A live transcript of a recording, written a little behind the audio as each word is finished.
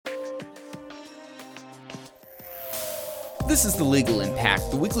This is The Legal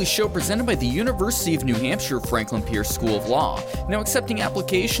Impact, the weekly show presented by the University of New Hampshire Franklin Pierce School of Law, now accepting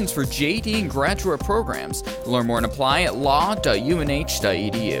applications for JD and graduate programs. Learn more and apply at law.unh.edu.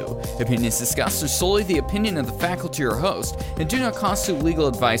 Opinions discussed are solely the opinion of the faculty or host and do not constitute legal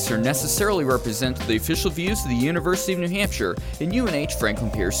advice or necessarily represent the official views of the University of New Hampshire and UNH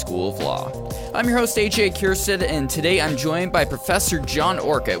Franklin Pierce School of Law. I'm your host, AJ Kierstead, and today I'm joined by Professor John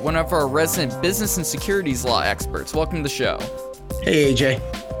Orcutt, one of our resident business and securities law experts. Welcome to the show. Hey, AJ.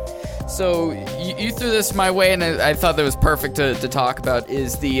 So you threw this my way, and I thought that was perfect to talk about,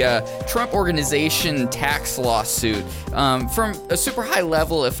 is the Trump Organization tax lawsuit. From a super high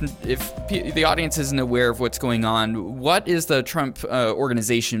level, if the audience isn't aware of what's going on, what is the Trump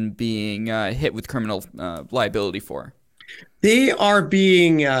Organization being hit with criminal liability for? They are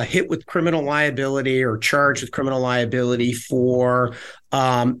being hit with criminal liability or charged with criminal liability for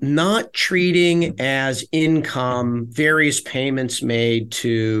not treating as income various payments made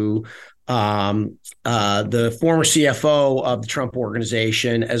to the former CFO of the Trump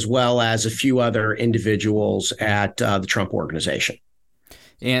Organization, as well as a few other individuals at the Trump Organization.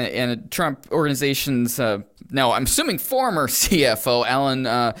 And Trump Organization's, now I'm assuming former CFO, Alan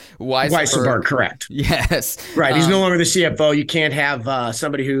Weisselberg. Correct. Yes. Right. He's no longer the CFO. You can't have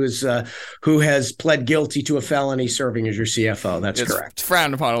somebody who has pled guilty to a felony serving as your CFO. That's correct. It's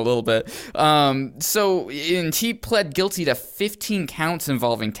frowned upon a little bit. And he pled guilty to 15 counts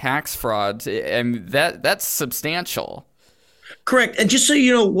involving tax fraud. And that's substantial. Correct. And just so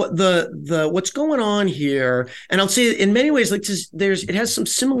you know what what's going on here, and I'll say in many ways, like it has some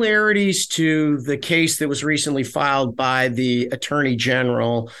similarities to the case that was recently filed by the Attorney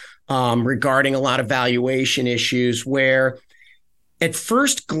General regarding a lot of valuation issues, where at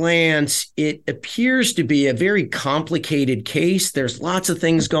first glance, it appears to be a very complicated case. There's lots of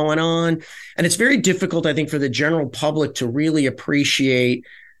things going on, and it's very difficult, I think, for the general public to really appreciate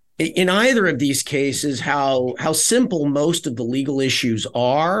in either of these cases how simple most of the legal issues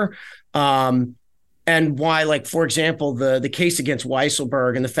are, and why, like, for example, the case against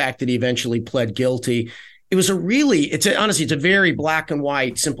Weisselberg and the fact that he eventually pled guilty, honestly, it's a very black and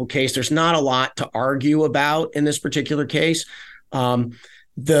white, simple case. There's not a lot to argue about in this particular case.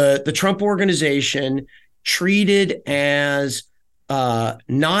 The Trump Organization treated as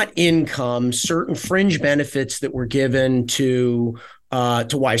not income certain fringe benefits that were given to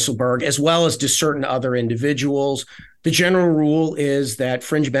Weisselberg, as well as to certain other individuals. The general rule is that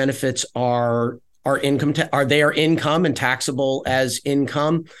fringe benefits are income and taxable as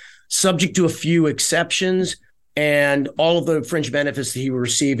income, subject to a few exceptions. And all of the fringe benefits that he was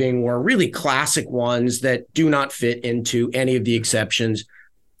receiving were really classic ones that do not fit into any of the exceptions,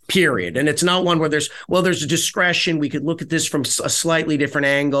 period. And it's not one where there's a discretion. We could look at this from a slightly different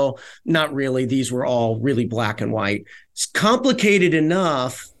angle. Not really. These were all really black and white. It's complicated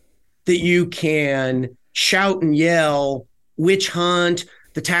enough that you can shout and yell, witch hunt,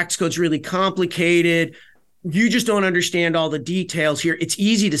 the tax code's really complicated, you just don't understand all the details here. It's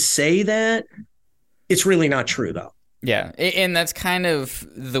easy to say that. It's really not true, though. Yeah, and that's kind of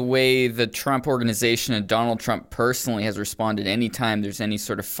the way the Trump Organization and Donald Trump personally has responded anytime there's any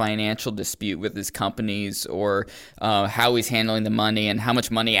sort of financial dispute with his companies, or how he's handling the money and how much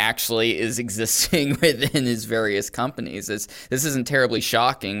money actually is existing within his various companies. This isn't terribly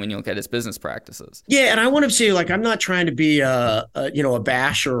shocking when you look at his business practices. Yeah, and I want to say, like, I'm not trying to be a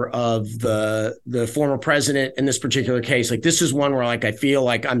basher of the former president in this particular case. Like, this is one where, like, I feel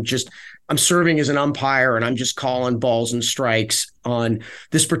like I'm serving as an umpire and I'm just calling balls and strikes on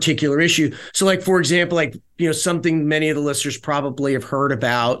this particular issue. So, like, for example, something many of the listeners probably have heard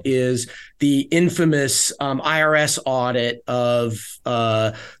about is the infamous IRS audit of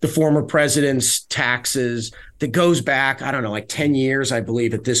the former president's taxes that goes back, 10 years, I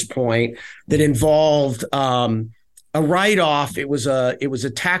believe at this point, that involved a write-off. It was a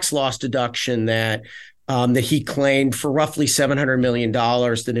tax loss deduction that he claimed for roughly $700 million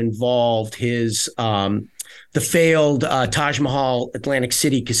that involved his the failed Taj Mahal Atlantic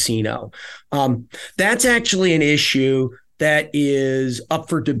City casino. That's actually an issue that is up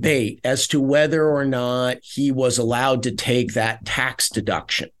for debate as to whether or not he was allowed to take that tax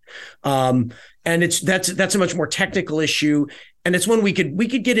deduction. And that's a much more technical issue. And it's one we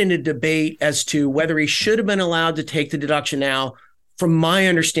could get into debate as to whether he should have been allowed to take the deduction. Now, from my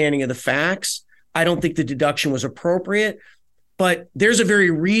understanding of the facts, I don't think the deduction was appropriate, but there's a very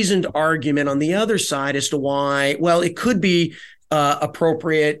reasoned argument on the other side as to why, well, it could be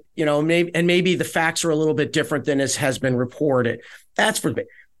appropriate, maybe the facts are a little bit different than has been reported. That's for debate.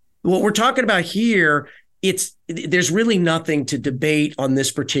 What we're talking about here, there's really nothing to debate on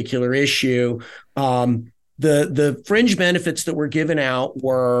this particular issue. The fringe benefits that were given out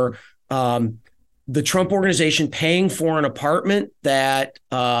were the Trump Organization paying for an apartment that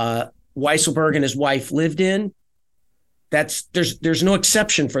Weisselberg and his wife lived in. There's no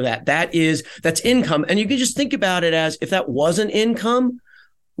exception for that. That's income. And you can just think about it as, if that wasn't income,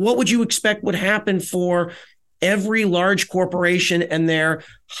 what would you expect would happen for every large corporation and their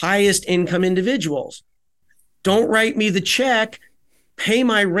highest income individuals? Don't write me the check, pay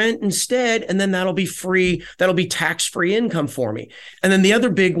my rent instead, and then that'll be free. That'll be tax-free income for me. And then the other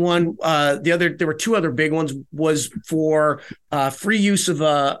big one, there were two other big ones, was for free use of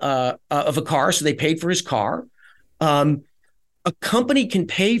a car. So they paid for his car. A company can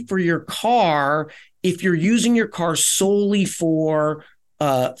pay for your car if you're using your car solely for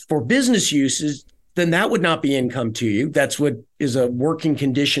business uses. Then that would not be income to you. That's what is a working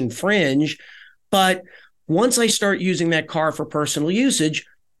condition fringe. But once I start using that car for personal usage,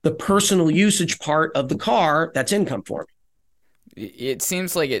 the personal usage part of the car, that's income for me. It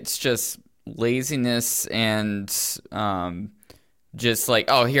seems like it's just laziness and just like,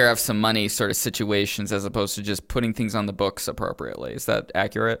 oh, here, I have some money sort of situations, as opposed to just putting things on the books appropriately. Is that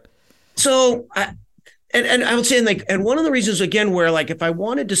accurate? So And I would say, and one of the reasons, again, where if I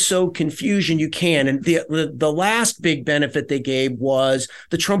wanted to sow confusion, you can. And the last big benefit they gave was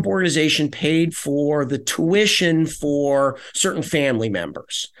the Trump Organization paid for the tuition for certain family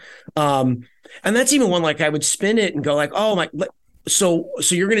members. And that's even one, I would spin it and go oh my, so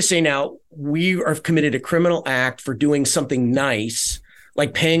you're going to say now we are committed a criminal act for doing something nice,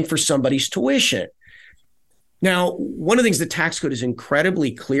 like paying for somebody's tuition. Now, one of the things the tax code is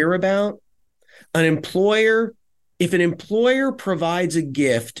incredibly clear about, if an employer provides a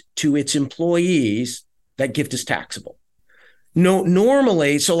gift to its employees, that gift is taxable. No,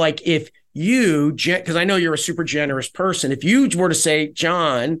 normally, so if you, because I know you're a super generous person, if you were to say,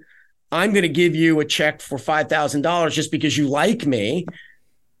 John, I'm going to give you a check for $5,000 just because you like me,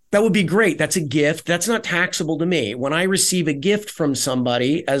 that would be great. That's a gift. That's not taxable to me. When I receive a gift from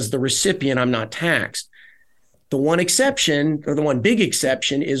somebody as the recipient, I'm not taxed. The one exception, or the one big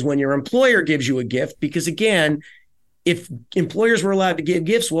exception, is when your employer gives you a gift, because again, if employers were allowed to give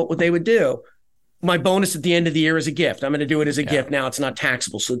gifts, what would they would do? My bonus at the end of the year is a gift. I'm going to do it as a gift. Now it's not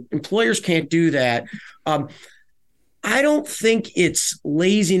taxable. So employers can't do that. I don't think it's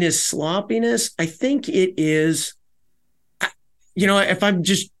laziness, sloppiness. I think it is, if I'm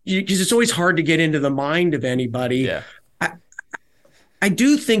just, because it's always hard to get into the mind of anybody. Yeah. I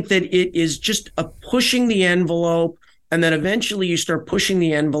do think that it is just a pushing the envelope, and then eventually you start pushing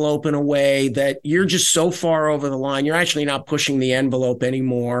the envelope in a way that you're just so far over the line. You're actually not pushing the envelope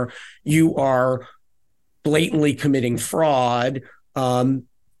anymore. You are blatantly committing fraud,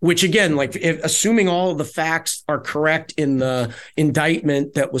 which again, assuming all of the facts are correct in the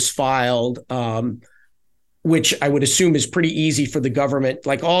indictment that was filed, which I would assume is pretty easy for the government.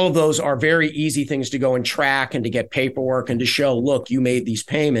 All of those are very easy things to go and track and to get paperwork and to show, look, you made these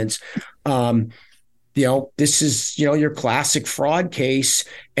payments. This is, your classic fraud case.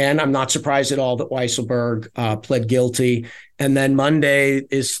 And I'm not surprised at all that Weisselberg pled guilty. And then Monday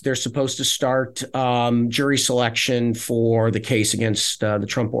they're supposed to start jury selection for the case against the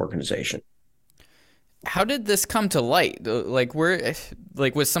Trump Organization. How did this come to light?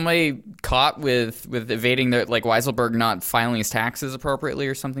 Was somebody caught with evading Weisselberg not filing his taxes appropriately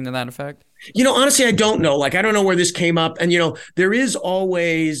or something to that effect? Honestly, I don't know. I don't know where this came up. And, there is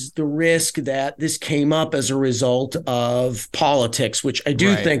always the risk that this came up as a result of politics, which I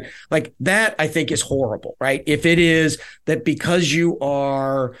do think that I think is horrible, right? If it is that because you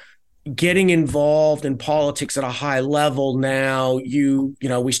are getting involved in politics at a high level now,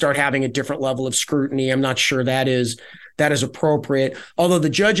 we start having a different level of scrutiny. I'm not sure that is appropriate. Although the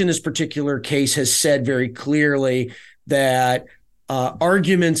judge in this particular case has said very clearly that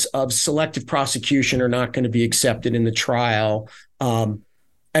arguments of selective prosecution are not going to be accepted in the trial.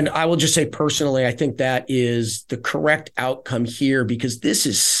 And I will just say personally, I think that is the correct outcome here, because this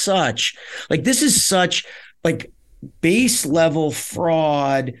is such base level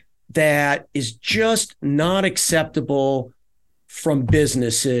fraud that is just not acceptable from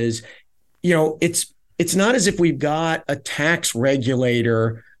businesses. It's not as if we've got a tax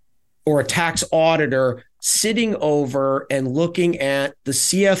regulator or a tax auditor sitting over and looking at the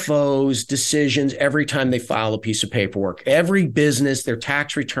CFO's decisions every time they file a piece of paperwork. Every business, their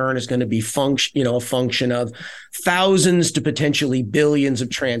tax return is going to be a function of thousands to potentially billions of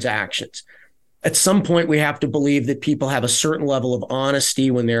transactions. At some point, we have to believe that people have a certain level of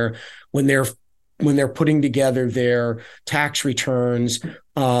honesty when they're putting together their tax returns.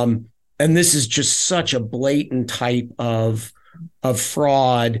 And this is just such a blatant type of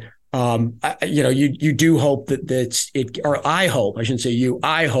fraud You do hope or I hope, I shouldn't say you,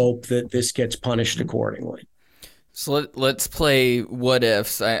 I hope that this gets punished accordingly. So let's play what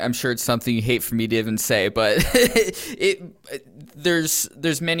ifs. I'm sure it's something you hate for me to even say, but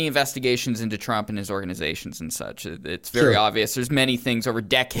there's many investigations into Trump and his organizations and such. It's very obvious. There's many things over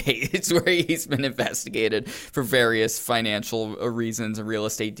decades where he's been investigated for various financial reasons and real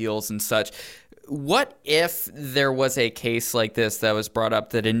estate deals and such. What if there was a case like this that was brought up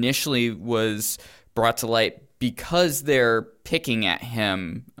that initially was brought to light because they're picking at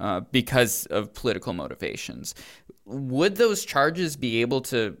him because of political motivations? Would those charges be able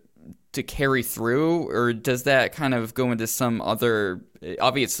to carry through, or does that kind of go into some other?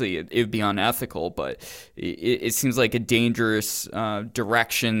 Obviously, it would be unethical, but it seems like a dangerous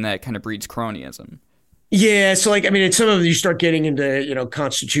direction that kind of breeds cronyism. Yeah, so it's some of you start getting into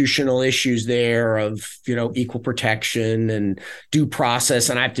constitutional issues there of equal protection and due process,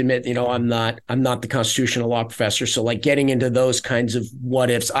 and I have to admit I'm not the constitutional law professor, so getting into those kinds of what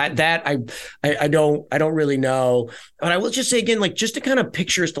ifs I don't really know, but I will just say again just to kind of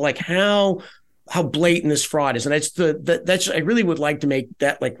picture as to how blatant this fraud is, and that's I really would like to make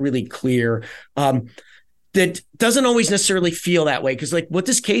that really clear. That doesn't always necessarily feel that way, because what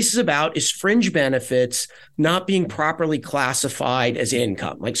this case is about is fringe benefits not being properly classified as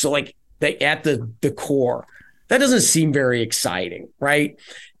income. At the core, that doesn't seem very exciting, right?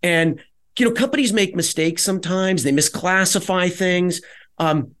 And companies make mistakes sometimes; they misclassify things.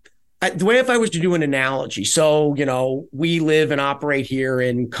 The way if I was to do an analogy, so we live and operate here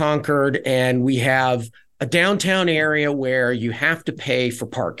in Concord, and we have a downtown area where you have to pay for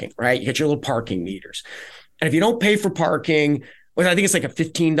parking, right? You get your little parking meters. And if you don't pay for parking, well, I think it's a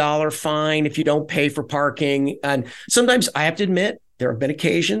 $15 fine if you don't pay for parking. And sometimes I have to admit, there have been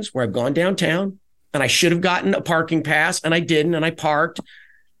occasions where I've gone downtown and I should have gotten a parking pass and I didn't, and I parked.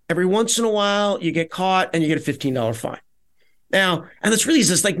 Every once in a while, you get caught and you get a $15 fine. Now, and that's really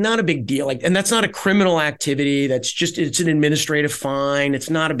just not a big deal. And that's not a criminal activity. It's an administrative fine. It's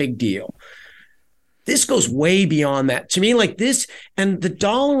not a big deal. This goes way beyond that. To me, this, and the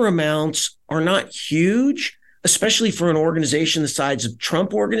dollar amounts are not huge, especially for an organization the size of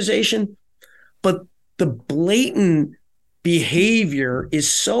Trump organization, but the blatant behavior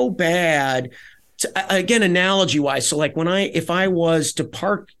is so bad. Again, analogy-wise, so if I was to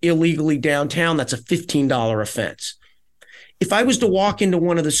park illegally downtown, that's a $15 offense. If I was to walk into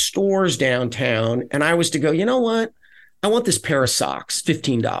one of the stores downtown and I was to go, you know what? I want this pair of socks,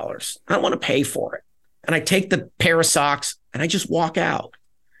 $15. I don't want to pay for it. And I take the pair of socks and I just walk out.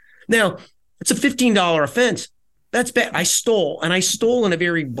 Now, it's a $15 offense. That's bad. I stole in a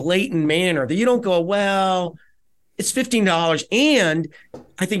very blatant manner that you don't go, well, it's $15. And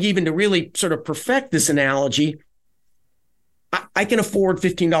I think even to really sort of perfect this analogy, I can afford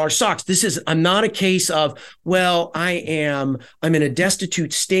 $15 socks. I'm not a case of, well, I'm in a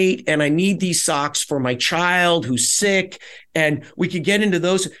destitute state and I need these socks for my child who's sick. And we could get into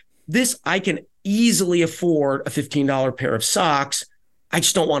those. I can easily afford a $15 pair of socks. I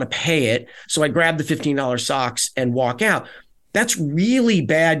just don't want to pay it. So I grab the $15 socks and walk out. That's really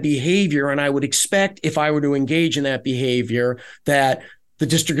bad behavior. And I would expect, if I were to engage in that behavior, that the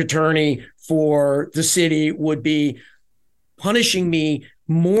district attorney for the city would be punishing me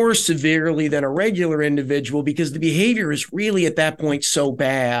more severely than a regular individual, because the behavior is really at that point so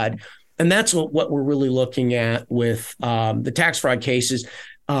bad. And that's what we're really looking at with the tax fraud cases.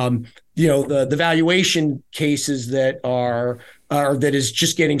 The valuation cases that that is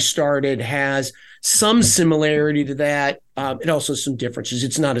just getting started has some similarity to that. It also has some differences.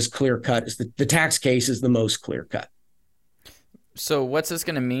 It's not as clear cut as the tax case is the most clear cut. So what's this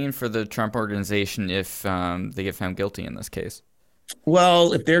going to mean for the Trump organization if they get found guilty in this case?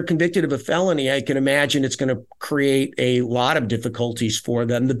 Well, if they're convicted of a felony, I can imagine it's going to create a lot of difficulties for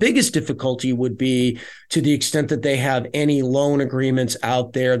them. The biggest difficulty would be to the extent that they have any loan agreements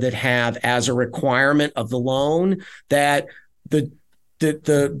out there that have as a requirement of the loan that the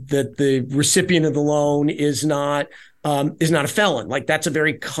recipient of the loan is not a felon. That's a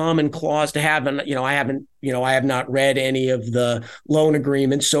very common clause to have. And, I have not read any of the loan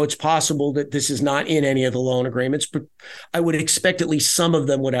agreements, so it's possible that this is not in any of the loan agreements, but I would expect at least some of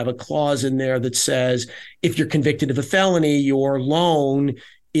them would have a clause in there that says, if you're convicted of a felony, your loan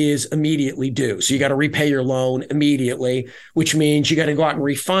is immediately due. So you got to repay your loan immediately, which means you got to go out and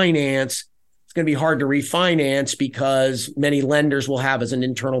refinance. It's going to be hard to refinance because many lenders will have as an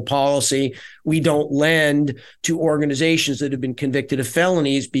internal policy, we don't lend to organizations that have been convicted of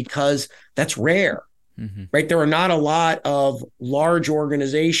felonies because that's rare, right? There are not a lot of large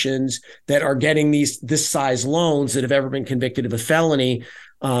organizations that are getting this size loans that have ever been convicted of a felony.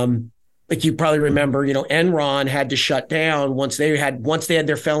 Like you probably remember, Enron had to shut down once they had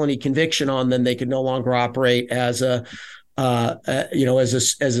their felony conviction on them. They could no longer operate as a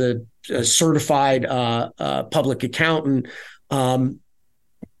certified public accountant. I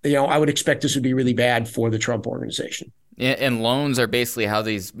would expect this would be really bad for the Trump organization. And loans are basically how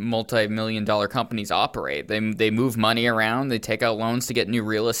these multi-million-dollar companies operate. They move money around. They take out loans to get new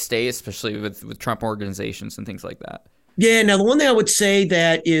real estate, especially with Trump organizations and things like that. Yeah. Now, the one thing I would say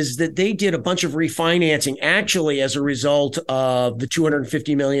that is that they did a bunch of refinancing actually as a result of the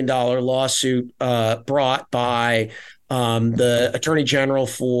 $250 million lawsuit brought by the Attorney General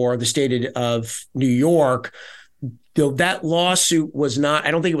for the state of New York. That lawsuit was not,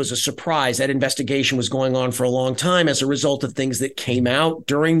 I don't think it was a surprise. That investigation was going on for a long time as a result of things that came out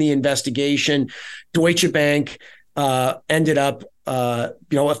during the investigation. Deutsche Bank ended up,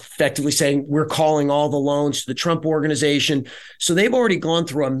 effectively saying, we're calling all the loans to the Trump organization. So they've already gone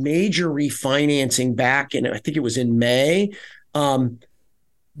through a major refinancing back in, I think it was in May.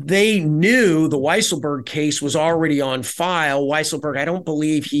 They knew the Weisselberg case was already on file. Weisselberg, I don't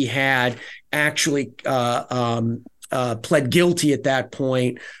believe he had actually pled guilty at that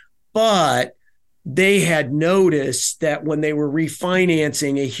point, but they had noticed that when they were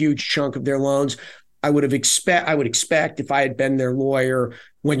refinancing a huge chunk of their loans, I would expect if I had been their lawyer,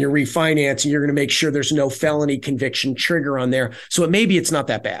 when you're refinancing, you're going to make sure there's no felony conviction trigger on there. So maybe it's not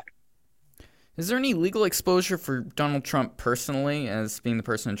that bad. Is there any legal exposure for Donald Trump personally as being the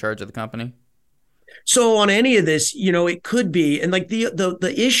person in charge of the company? So on any of this, it could be, and like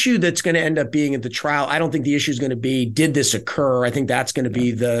the issue that's going to end up being at the trial, I don't think the issue is going to be, did this occur? I think that's going to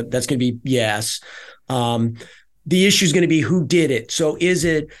be yes. The issue is going to be who did it. So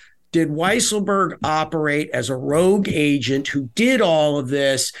did Weisselberg operate as a rogue agent who did all of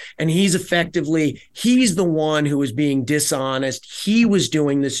this? And he's the one who was being dishonest. He was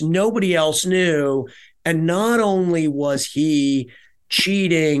doing this. Nobody else knew. And not only was he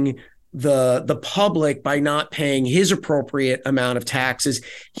cheating the public by not paying his appropriate amount of taxes,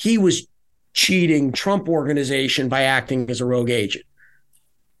 he was cheating Trump organization by acting as a rogue agent.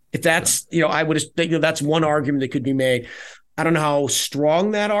 If that's, I would think that's one argument that could be made. I don't know how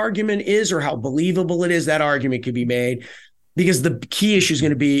strong that argument is or how believable it is. That argument could be made because the key issue is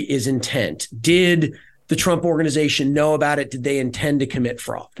going to be is intent. Did the Trump organization know about it? Did they intend to commit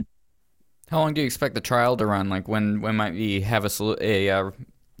fraud? How long do you expect the trial to run? Like when might we have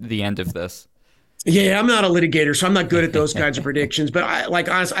the end of this? Yeah, I'm not a litigator, so I'm not good at those kinds of predictions. But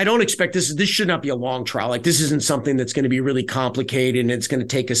honestly, I don't expect this should not be a long trial. Like this isn't something that's going to be really complicated and it's going to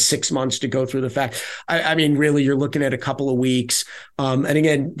take us 6 months to go through the facts. I mean, really, you're looking at a couple of weeks. And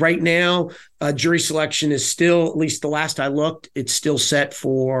again, right now, jury selection is still, at least the last I looked, it's still set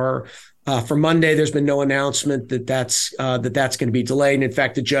for Monday. There's been no announcement that's going to be delayed. And in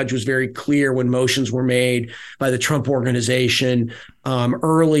fact, the judge was very clear when motions were made by the Trump organization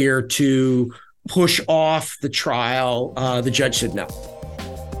earlier to push off the trial. The judge said no.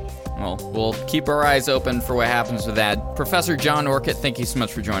 Well, we'll keep our eyes open for what happens with that. Professor John Orcutt, thank you so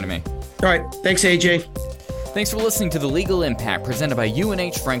much for joining me. All right. Thanks, AJ. Thanks for listening to The Legal Impact, presented by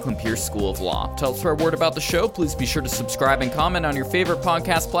UNH Franklin Pierce School of Law. To help spread word about the show, please be sure to subscribe and comment on your favorite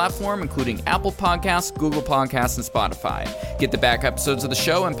podcast platform, including Apple Podcasts, Google Podcasts, and Spotify. Get the back episodes of the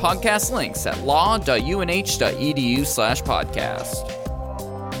show and podcast links at law.unh.edu/podcast.